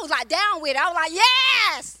anyway. So I was like down with it. I was like,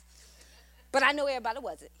 yes. But I know everybody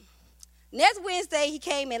wasn't. Next Wednesday, he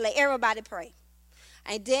came and let everybody pray.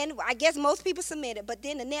 And then I guess most people submitted. But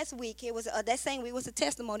then the next week, it was that same week was a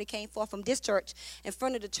testimony came forth from this church in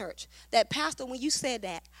front of the church. That, Pastor, when you said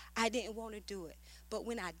that, I didn't want to do it. But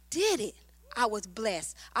when I did it, I was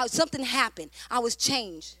blessed. Something happened. I was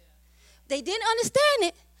changed. They didn't understand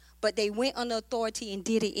it, but they went under authority and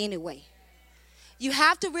did it anyway. You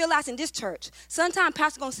have to realize in this church, sometimes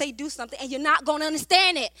pastor's going to say do something, and you're not going to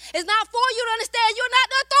understand it. It's not for you to understand. You're not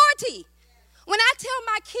the authority. When I tell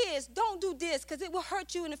my kids, don't do this because it will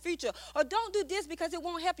hurt you in the future, or don't do this because it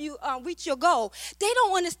won't help you reach your goal, they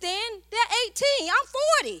don't understand. They're 18. I'm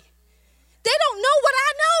 40. They don't know what I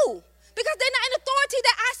know because they're not in authority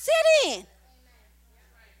that I sit in.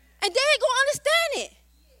 And they ain't going to understand it.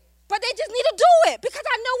 But they just need to do it because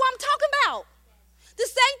I know what I'm talking about. The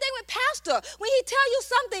same thing with pastor. When he tell you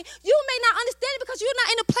something, you may not understand it because you're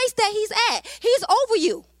not in the place that he's at. He's over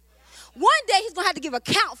you. One day he's going to have to give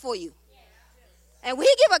account for you. And when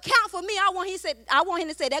he give account for me, I want him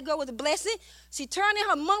to say that girl was a blessing. She turned in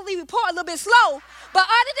her monthly report a little bit slow. But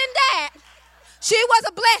other than that, she was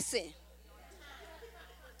a blessing.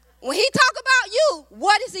 When he talk about you,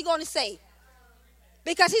 what is he going to say?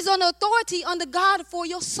 Because he's on authority under God for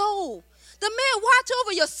your soul. The man watch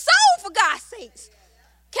over your soul, for God's sakes.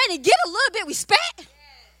 Can he get a little bit of respect?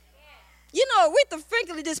 You know, Aretha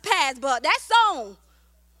Franklin just passed, but that song,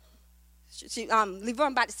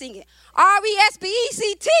 Laverne about to sing it.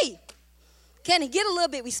 R-E-S-P-E-C-T. Can he get a little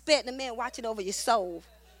bit of respect? The man watching over your soul.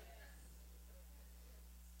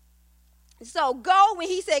 So go when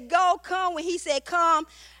he said go, come when he said come,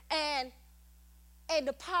 and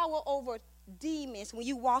the power over demons. When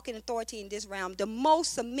you walk in authority in this realm, the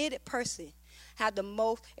most submitted person have the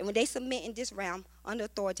most, and when they submit in this realm under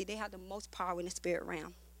authority, they have the most power in the spirit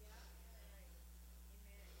realm.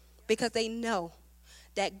 Because they know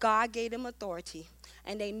that God gave them authority,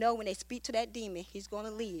 and they know when they speak to that demon, he's going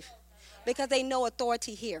to leave. Because they know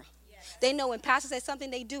authority here. They know when pastor says something,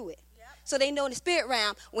 they do it. So they know in the spirit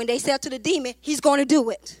realm, when they say to the demon, he's going to do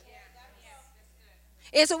it.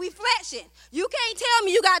 It's a reflection. You can't tell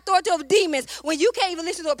me you got authority over demons when you can't even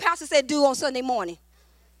listen to what pastor said do on Sunday morning.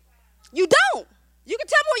 You don't. You can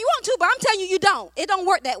tell me what you want to, but I'm telling you, you don't. It don't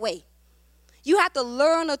work that way. You have to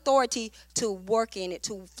learn authority to work in it,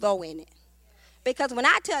 to flow in it. Because when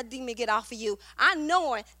I tell a demon get off of you, I'm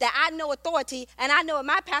knowing that I know authority, and I know if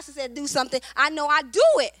my pastor said do something, I know I do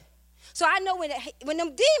it. So I know when them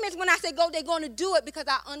demons, when I say go, they're going to do it because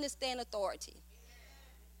I understand authority.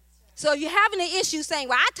 So if you're having an issue saying,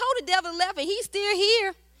 well, I told the devil to left and he's still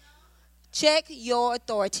here, check your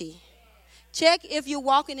authority. Check if you're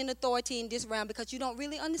walking in authority in this realm because you don't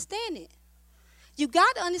really understand it. You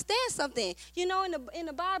got to understand something. You know, in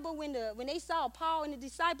the Bible, when they saw Paul and the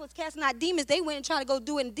disciples casting out demons, they went and tried to go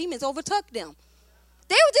do it, and demons overtook them.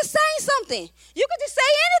 They were just saying something. You could just say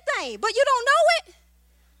anything, but you don't know it.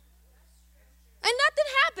 And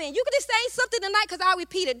nothing happened. You could just say something tonight because I'll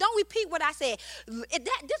repeat it. Don't repeat what I said.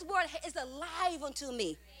 This word is alive unto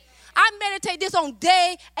me. I meditate this on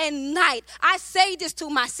day and night. I say this to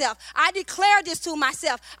myself. I declare this to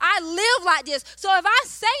myself. I live like this. So if I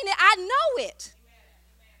say it, I know it.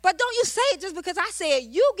 But don't you say it just because I say it.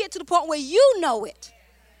 You get to the point where you know it.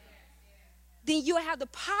 Then you have the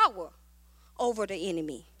power over the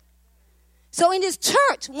enemy. So in this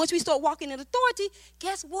church, once we start walking in authority,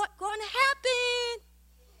 guess what's going to happen?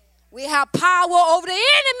 We have power over the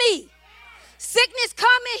enemy. Sickness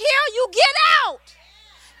come in here, you get out.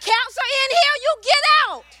 Cancer in here, you get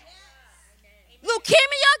out.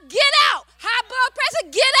 Leukemia, get out. High blood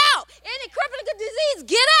pressure, get out. Any crippling disease,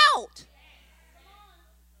 get out.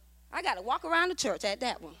 I got to walk around the church at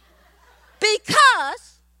that one.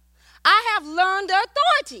 Because I have learned the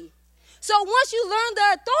authority. So once you learn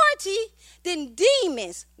the authority, then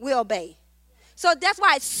demons will obey. So that's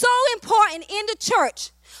why it's so important in the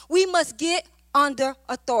church. We must get under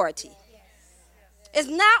authority. It's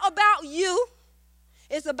not about you.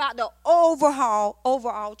 It's about the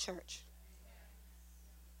overall church.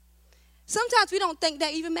 Sometimes we don't think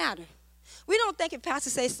that even matter. We don't think if pastor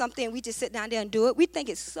says something, we just sit down there and do it. We think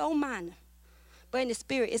it's so minor. But in the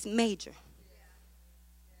spirit, it's major.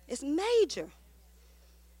 It's major.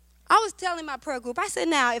 I was telling my prayer group, I said,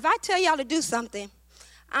 now, if I tell y'all to do something,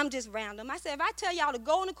 I'm just random. I said, if I tell y'all to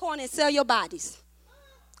go in the corner and sell your bodies,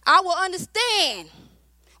 I will understand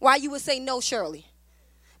why you would say no, Shirley.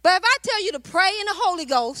 But if I tell you to pray in the Holy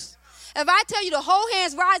Ghost If I tell you to hold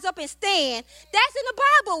hands, rise up and stand, that's in the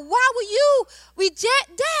Bible. Why will you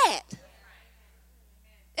reject that?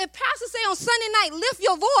 If pastor say on Sunday night, lift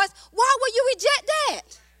your voice, why will you reject that?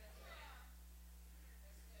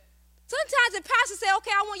 Sometimes the pastor say,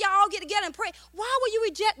 okay, I want y'all all get together and pray. Why will you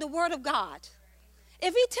reject the word of God?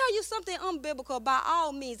 If he tell you something unbiblical, by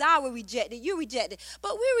all means, I will reject it. You reject it.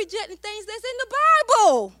 But we're rejecting things that's in the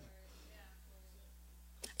Bible.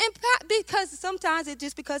 And because sometimes it's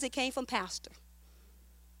just because it came from pastor.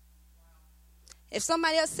 If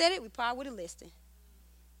somebody else said it, we probably would have listened.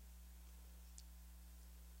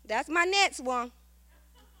 That's my next one.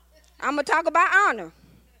 I'm going to talk about honor.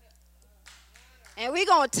 And we're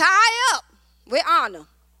going to tie up with honor.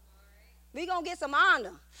 We're going to get some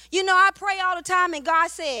honor. You know, I pray all the time, and God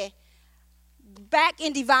said, back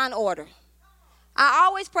in divine order. I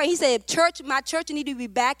always pray. He said, my church need to be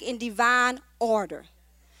back in divine order.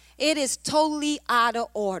 It is totally out of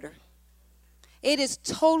order. It is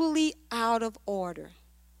totally out of order.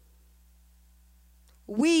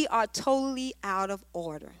 We are totally out of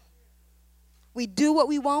order. We do what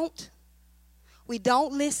we want. We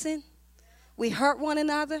don't listen. We hurt one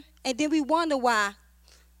another. And then we wonder why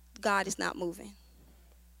God is not moving.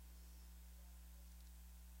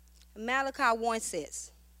 Malachi 1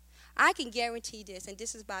 says, I can guarantee this, and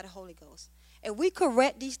this is by the Holy Ghost. If we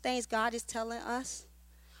correct these things God is telling us,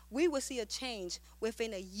 we will see a change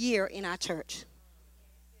within a year in our church.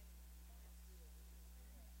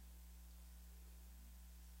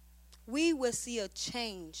 We will see a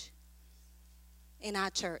change in our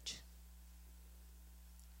church.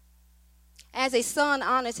 As a son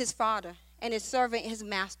honors his father and his servant his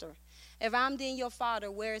master. If I'm then your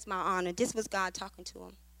father, where is my honor? This was God talking to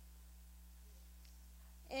him.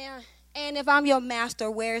 And if I'm your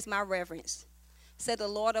master, where is my reverence? Said the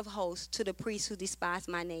Lord of hosts to the priests who despise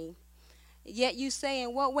my name. Yet you say,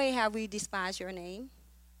 in what way have we despised your name?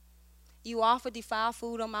 You offer defiled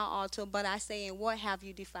food on my altar, but I say, in what have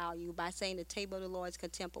you defiled you? By saying the table of the Lord is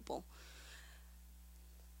contemptible.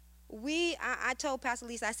 I told Pastor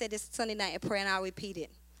Lisa, I said this Sunday night at prayer, and I'll repeat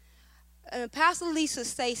it. Pastor Lisa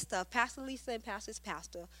say stuff. Pastor Lisa and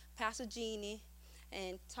Pastor Jeannie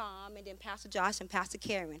and Tom, and then Pastor Josh and Pastor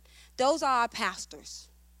Karen. Those are our pastors.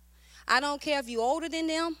 I don't care if you're older than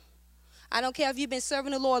them. I don't care if you've been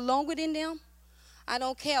serving the Lord longer than them. I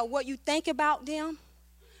don't care what you think about them.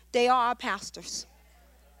 They are our pastors.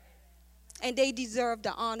 And they deserve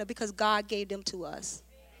the honor because God gave them to us.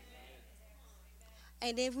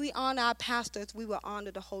 And if we honor our pastors, we will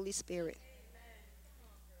honor the Holy Spirit.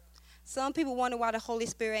 Some people wonder why the Holy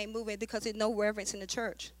Spirit ain't moving, because there's no reverence in the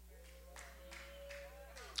church.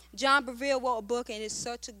 John Bevere wrote a book, and it's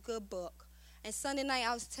such a good book. And Sunday night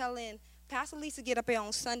I was telling Pastor Lisa get up here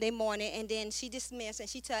on Sunday morning, and then she dismissed, and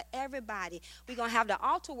she told everybody, we're going to have the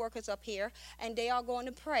altar workers up here, and they are going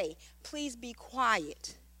to pray. Please be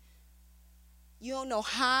quiet. You don't know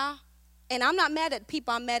how. And I'm not mad at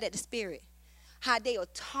people. I'm mad at the Spirit. How they will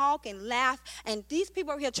talk and laugh, and these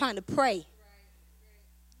people are here trying to pray.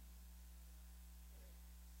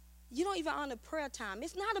 You don't even honor prayer time.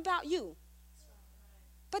 It's not about you.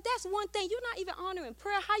 But that's one thing. You're not even honoring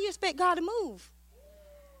prayer. How you expect God to move?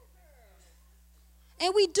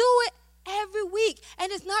 And we do it every week. And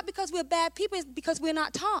it's not because we're bad people. It's because we're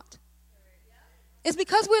not taught. It's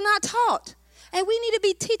because we're not taught. And we need to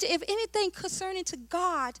be teaching. If anything concerning to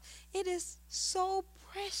God, it is so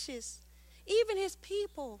precious. Even his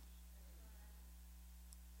people,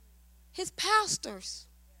 his pastors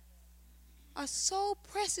are so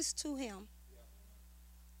precious to him.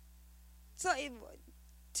 So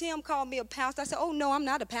Tim called me a pastor. I said, oh, no, I'm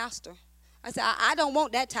not a pastor. I said, I don't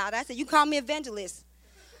want that title. I said, you call me evangelist.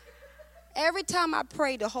 Every time I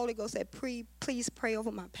pray, the Holy Ghost said, please pray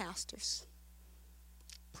over my pastors.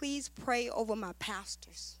 Please pray over my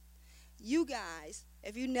pastors. You guys,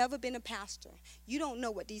 if you've never been a pastor, you don't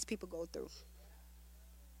know what these people go through.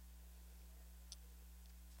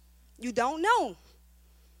 You don't know.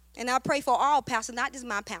 And I pray for all pastors, not just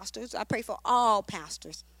my pastors. I pray for all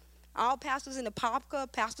pastors. All pastors in the pop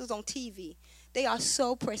club, pastors on TV. They are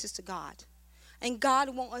so precious to God. And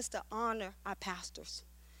God wants us to honor our pastors.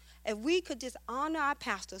 If we could just honor our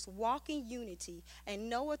pastors, walk in unity and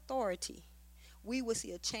no authority, we will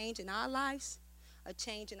see a change in our lives, a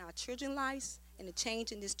change in our children's lives, and a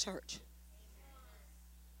change in this church.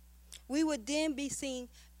 We would then be seeing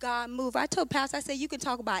God move. I told Pastor, I said, you can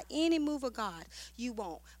talk about any move of God you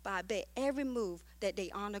want, but I bet every move that they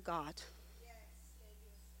honor God.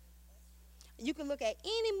 You can look at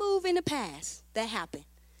any move in the past that happened.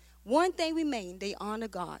 One thing remained, they honor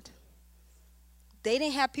God. They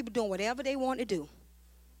didn't have people doing whatever they wanted to do.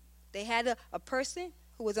 They had a person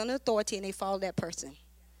who is under authority and they follow that person.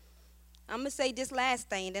 I'm going to say this last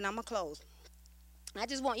thing, then I'm going to close. I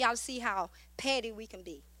just want y'all to see how petty we can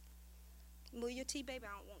be. Move your tea, baby.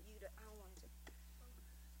 I don't want you to.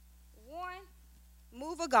 One,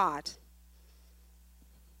 move of God.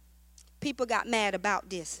 People got mad about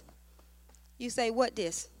this. You say, what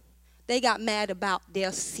this? They got mad about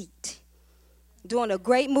their seat. Doing a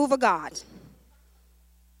great move of God.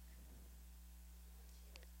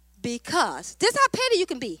 Because this is how petty you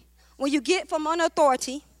can be. When you get from under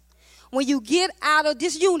authority, when you get out of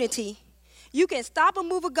disunity, you can stop a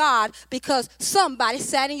move of God because somebody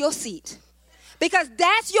sat in your seat. Because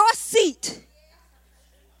that's your seat.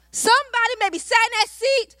 Somebody maybe sat in that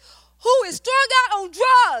seat who is strung out on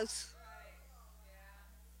drugs,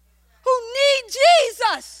 who need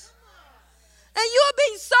Jesus. And you're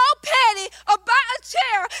being so petty about a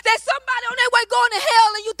chair that somebody on their way going to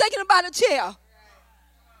hell and you thinking about a chair.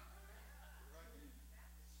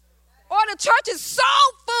 Or the church is so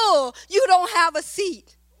full, you don't have a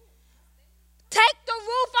seat. Take the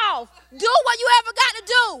roof off. Do what you ever got to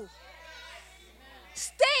do.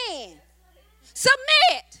 Stand.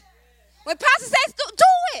 Submit. When pastor says do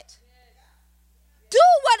it. Do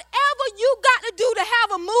whatever you got to do to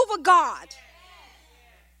have a move of God.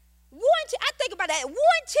 One chair, I think about that.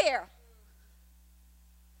 One chair.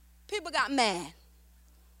 People got mad.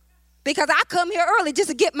 Because I come here early just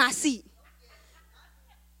to get my seat.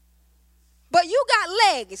 But you got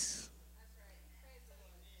legs.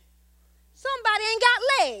 Somebody ain't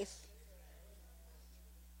got legs.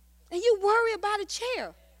 And you worry about a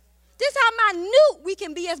chair. This is how minute we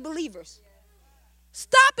can be as believers.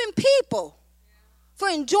 Stopping people for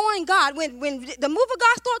enjoying God. When the move of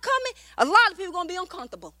God start coming, a lot of people are going to be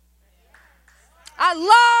uncomfortable. A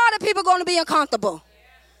lot of people are going to be uncomfortable.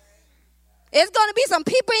 It's going to be some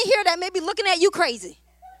people in here that may be looking at you crazy.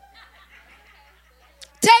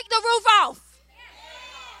 Take the roof off.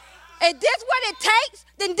 If this what it takes,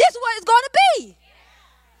 then this what it's going to be.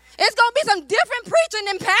 It's going to be some different preaching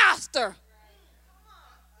than pastor.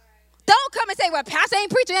 Don't come and say, well, pastor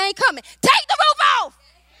ain't preaching, ain't coming. Take the roof off.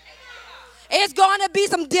 It's going to be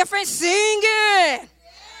some different singing.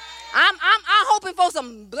 I'm hoping for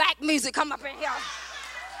some black music come up in here.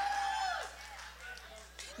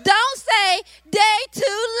 Don't say they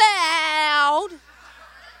too loud.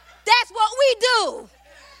 That's what we do.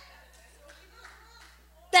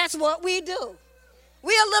 That's what we do.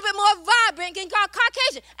 We're a little bit more vibrant than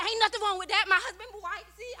Caucasian. Ain't nothing wrong with that. My husband white.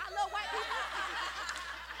 See, I love white people.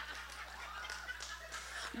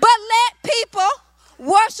 But let people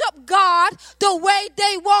worship God the way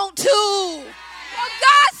they want to. For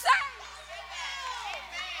God's sake.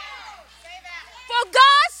 For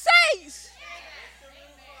God's sakes.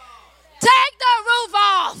 Take the roof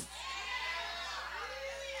off.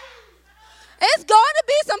 It's going to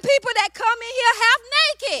be some people that come in here half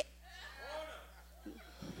naked.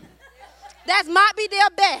 That might be their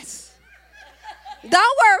best. Don't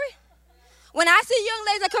worry. When I see young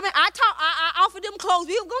ladies that come in, I offer them clothes.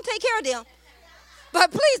 We're going to take care of them.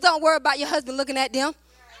 But please don't worry about your husband looking at them.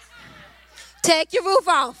 Take your roof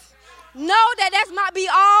off. Know that might be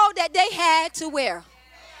all that they had to wear.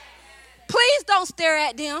 Please don't stare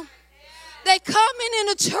at them. They coming in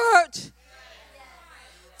the church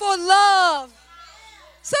for love.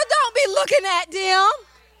 So don't be looking at them.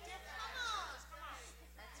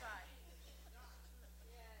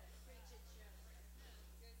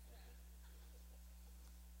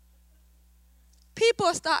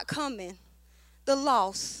 People start coming. The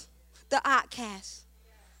lost, the outcast.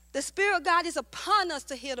 The Spirit of God is upon us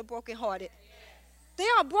to heal the brokenhearted. They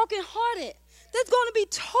are brokenhearted. That's going to be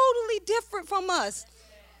totally different from us.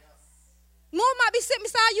 More might be sitting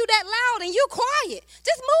beside you that loud and you quiet.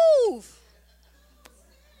 Just move.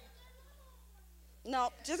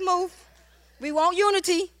 No, just move. We want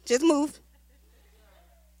unity. Just move.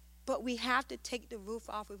 But we have to take the roof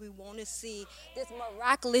off if we want to see this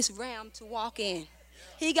miraculous realm to walk in.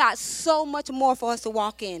 He got so much more for us to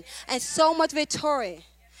walk in and so much victory.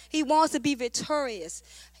 He wants to be victorious.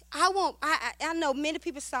 I know many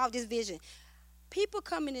people saw this vision. People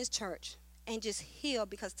come in this church and just heal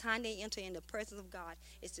because time they enter in the presence of God,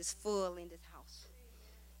 it's just full in this house.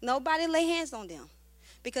 Nobody lay hands on them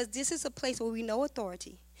because this is a place where we know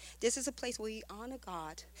authority. This is a place where we honor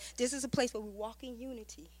God. This is a place where we walk in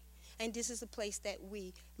unity. And this is a place that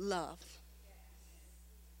we love.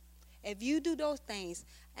 If you do those things,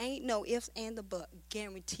 ain't no ifs and the but.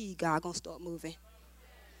 Guarantee God going to start moving.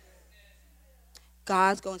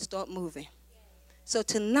 God's going to start moving. So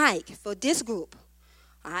tonight, for this group,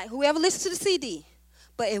 all right, whoever listens to the CD,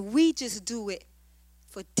 but if we just do it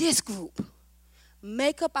for this group,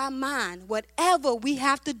 make up our mind, whatever we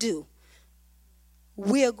have to do,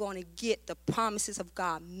 we're going to get the promises of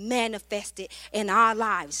God manifested in our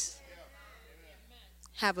lives.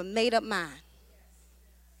 Have a made up mind.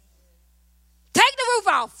 Take the roof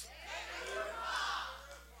off.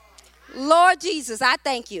 Lord Jesus, I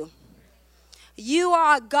thank you. You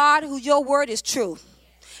are a God who your word is true.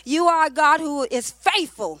 You are a God who is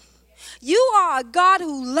faithful. You are a God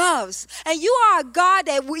who loves. And you are a God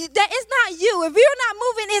that it's not you. If you're not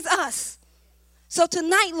moving, it's us. So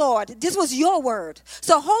tonight, Lord, this was your word.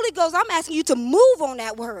 So Holy Ghost, I'm asking you to move on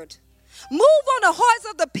that word. Move on the hearts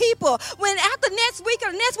of the people. When after next week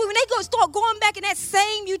or next week, when they go start going back in that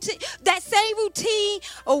same routine,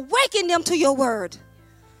 awaken them to your word.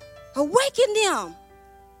 Awaken them.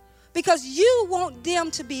 Because you want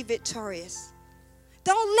them to be victorious.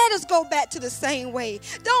 Don't let us go back to the same way.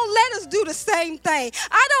 Don't let us do the same thing.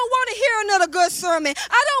 I don't want to hear another good sermon.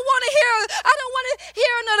 I don't want to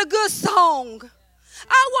hear another good song.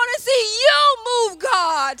 I want to see you move,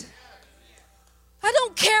 God. I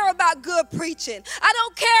don't care about good preaching. I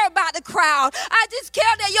don't care about the crowd. I just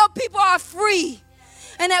care that your people are free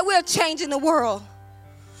and that we're changing the world.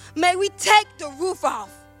 May we take the roof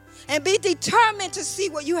off and be determined to see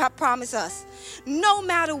what you have promised us, no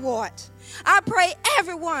matter what. I pray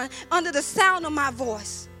everyone under the sound of my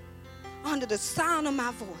voice,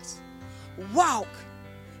 walk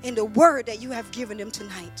in the word that you have given them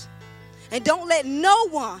tonight. And don't let no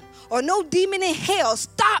one or no demon in hell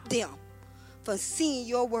stop them from seeing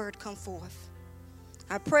your word come forth.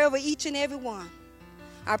 I pray over each and every one.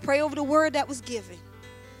 I pray over the word that was given.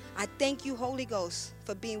 I thank you, Holy Ghost,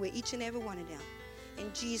 for being with each and every one of them. In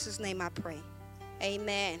Jesus' name I pray.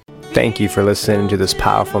 Amen. Thank you for listening to this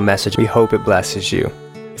powerful message. We hope it blesses you.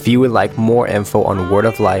 If you would like more info on Word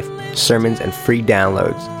of Life, sermons, and free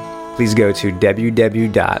downloads, please go to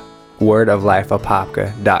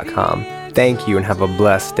www.wordoflifeapopka.com. Thank you and have a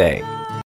blessed day.